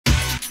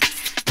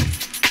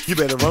You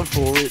better run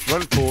for it,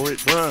 run for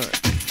it, run.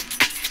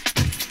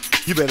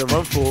 You better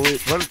run for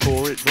it, run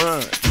for it,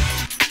 run.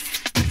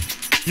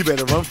 You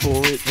better run for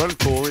it, run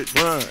for it,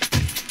 run.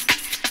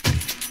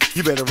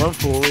 You better run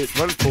for it,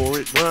 run for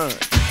it, run.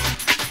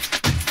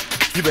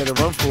 You better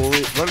run for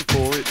it, run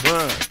for it,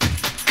 run.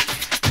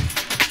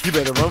 You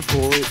better run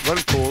for it, run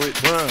for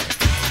it, run.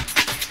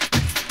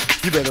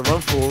 You better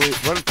run for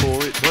it, run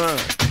for it,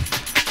 run.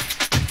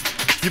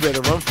 You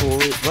better run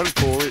for it, run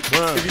for it,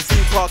 run. If you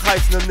see Park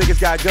Heights and them niggas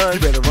got guns,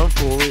 you better run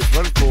for it,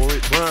 run for it,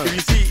 run. if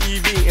you see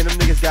EV and them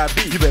niggas got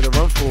beef, you better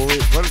run for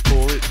it, run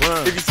for it,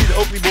 run. if you see the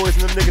Oakley boys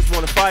and them niggas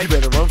wanna fight, you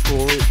better run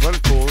for it, run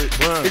for it,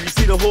 run. if you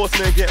see the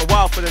Horsemen getting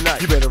wild for the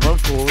night, you better run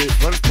for it,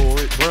 run for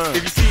it, run.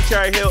 if you see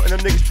Cherry Hill and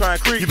them niggas trying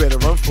creep, you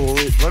better run for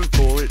it, run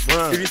for it,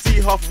 run. if you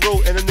see Huff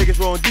Road and them niggas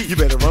rolling deep, you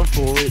better run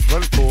for it,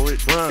 run for it,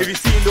 run. if you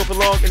see North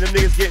Long and them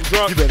niggas getting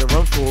drunk, you better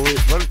run for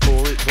it, run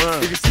for it,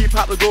 run. if you see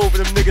Poplar Grove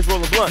and them niggas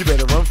rolling blunt, you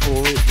better run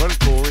for it, run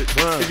for it,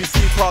 run. if you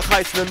see Park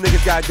Heights and them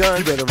niggas got guns,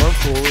 you better run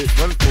for it,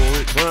 run for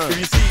it, run. if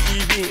you see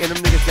EV and them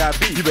niggas got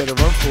beef, you better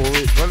run for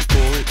it, run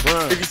for it,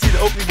 run. if you see the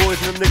Oakley boys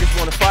and them niggas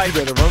wanna fight, you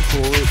better run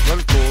for it,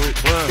 run for it,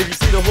 run. if you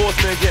see the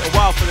Horsemen getting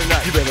wild for the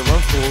night, you better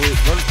run for it,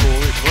 run for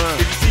it, run.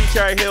 if you see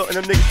Cherry Hill and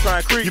them niggas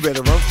trying creep, you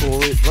better run for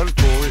it, run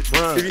for it,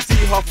 run. if you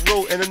see Huff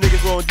Road and them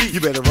niggas rolling deep,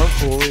 you better run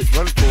for it,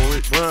 run for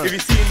it, run. if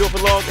you see North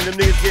Long and them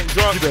niggas getting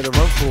drunk, you better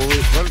run for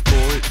it, run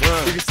for it,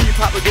 run. if you see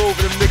Poplar Grove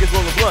and them niggas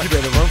rolling blunt, you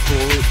better run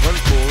for it, run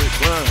for it,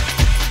 run.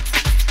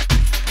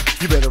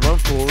 You better run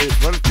for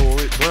it, run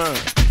for it, run.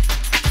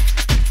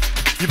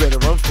 You better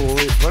run for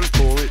it, run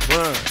for it,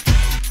 run.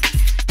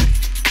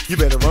 You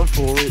better run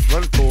for it,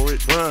 run for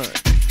it, run.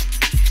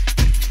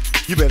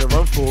 You better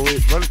run for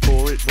it, run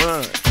for it,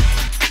 run.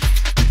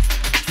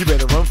 You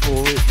better run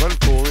for it, run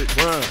for it,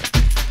 run.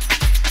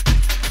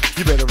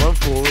 You better run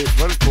for it,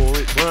 run for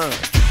it, run.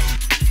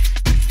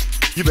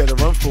 You better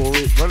run for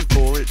it, run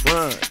for it,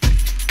 run.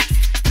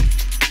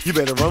 You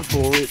better run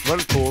for it, run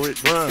for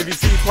it, run. if you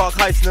see Park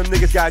Heights and them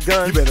niggas got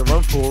guns, you better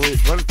run for it,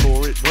 run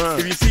for it, run.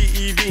 if you see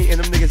EV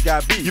and them niggas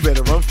got beef, you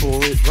better run for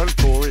it, run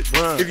for it,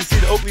 run. if you see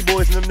the Oakley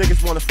boys and them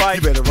niggas wanna fight,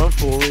 you better run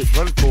for it,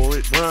 run for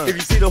it, run. if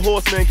you see the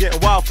Horsemen getting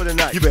wild for the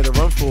night, you better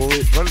run for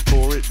it, run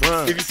for it,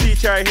 run. if you see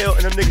Cherry Hill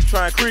and them niggas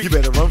trying creep, you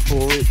better run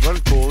for it, run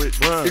for it,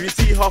 run. if you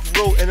see Huff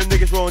Road and them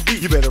niggas rolling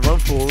deep, you better run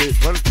for it,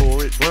 run for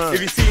it, run.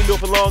 if you see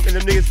North Long and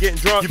them niggas getting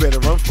drunk, you better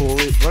run for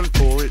it, run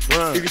for it,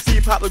 run. if you see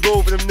Poplar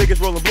Grove and them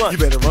niggas rolling blunt, you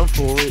better run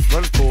for it,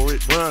 run for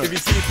it, run. if you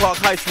see Park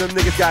Heights and them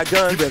niggas got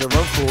guns, you better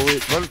run for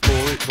it, run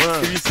for it,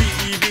 run. if you see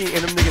EV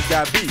and them niggas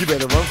got beef, you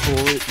better run for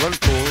it, run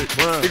for it,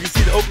 run. if you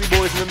see the Oakley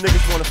boys and them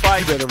niggas wanna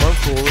fight, you better run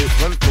for it,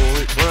 run for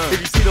it, run. if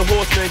you see the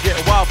Horsemen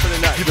getting wild for the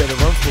night, you better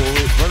run for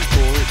it, run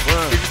for it,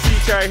 run. if you see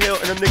Cherry Hill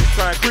and them niggas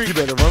trying creep, you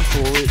better run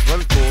for it,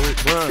 run for it,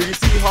 run. if you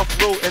see Huff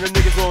Road and them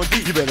niggas rolling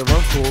deep, you better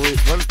run for it,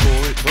 run for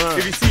it, run.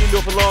 if you see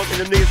North Long and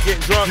them niggas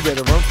getting drunk, you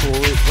better run for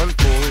it, run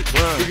for it,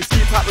 run. if you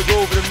see Poplar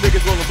Grove and them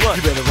niggas rolling blunt,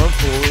 you better run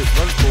for it,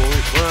 run for it,